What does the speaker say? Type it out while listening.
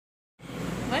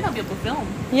might not be able to film.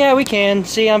 Yeah, we can.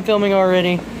 See, I'm filming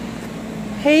already.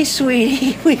 Hey,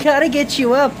 sweetie, we gotta get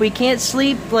you up. We can't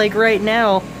sleep, like, right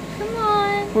now. Come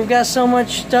on. We've got so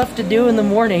much stuff to do in the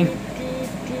morning.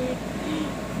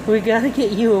 We gotta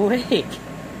get you awake.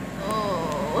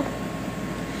 Oh.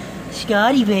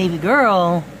 Scotty, baby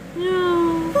girl.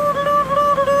 No.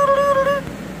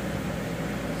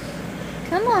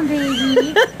 Come on,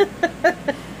 baby.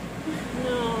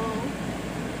 No.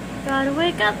 Gotta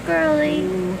wake up, girly.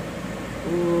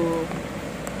 Ooh.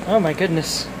 Oh my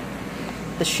goodness.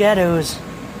 The shadows.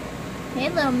 Hey,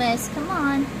 little miss, come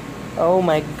on. Oh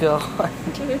my god.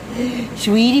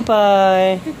 Sweetie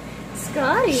pie.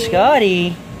 Scotty.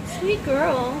 Scotty. Sweet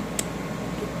girl.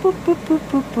 Boop, boop, boop,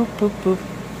 boop, boop, boop, boop.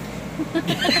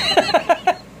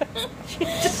 She's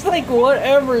just like,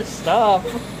 whatever, stop.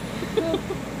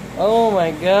 Oh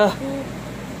my god.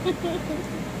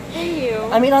 Hey, you.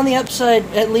 I mean, on the upside,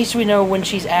 at least we know when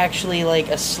she's actually, like,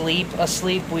 asleep,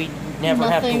 we never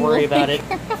have to Nothing worry will about wake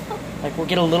it. Like, we'll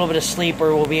get a little bit of sleep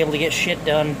or we'll be able to get shit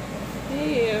done.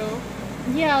 Hey, you.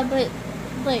 Yeah, but,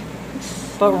 like...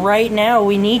 But right now,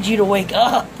 we need you to wake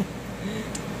up.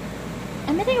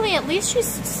 Admittedly, at least she's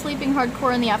sleeping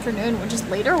hardcore in the afternoon, which is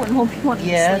later when we'll be wanting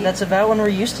to Yeah, sleep. that's about when we're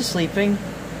used to sleeping.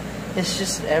 It's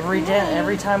just every day,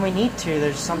 every time we need to,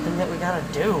 there's something that we gotta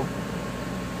do.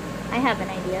 I have an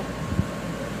idea.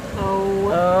 Oh.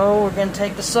 Oh, we're gonna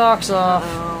take the socks off.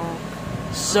 Oh.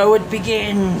 So it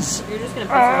begins. You're just gonna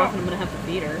piss her off and I'm gonna have to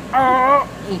feed her.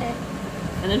 Okay.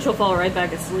 And then she'll fall right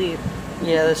back asleep.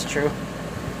 Yeah, that's true.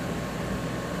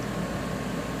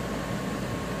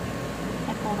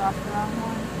 I pulled off the wrong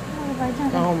one. What have I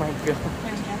done? Oh my god.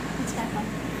 There we go. It's back on.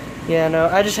 Yeah, no,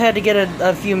 I just had to get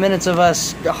a few minutes of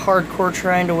us hardcore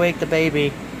trying to wake the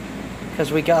baby.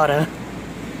 Because we gotta.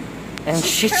 And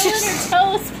she's curling just... her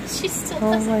toes, but she still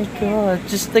Oh doesn't my care. god,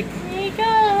 just like... Wake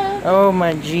up. Oh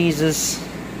my Jesus.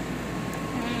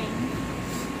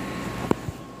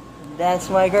 That's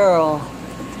my girl.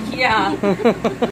 Yeah.